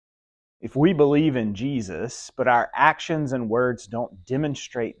If we believe in Jesus, but our actions and words don't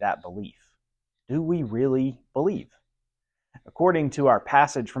demonstrate that belief, do we really believe? According to our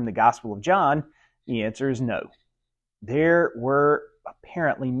passage from the Gospel of John, the answer is no. There were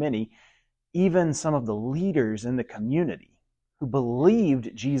apparently many, even some of the leaders in the community, who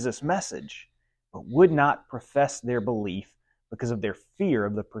believed Jesus' message, but would not profess their belief because of their fear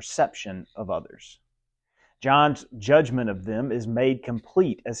of the perception of others. John's judgment of them is made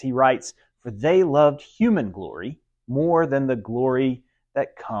complete as he writes, "For they loved human glory more than the glory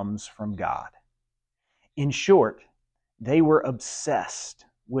that comes from God." In short, they were obsessed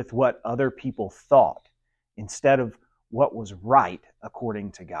with what other people thought instead of what was right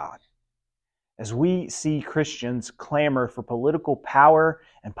according to God. As we see Christians clamor for political power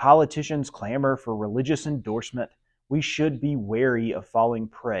and politicians clamor for religious endorsement, we should be wary of falling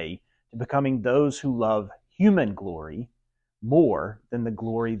prey to becoming those who love human glory more than the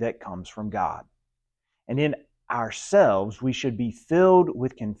glory that comes from God. And in ourselves, we should be filled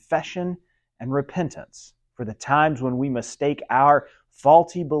with confession and repentance for the times when we mistake our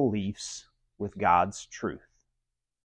faulty beliefs with God's truth.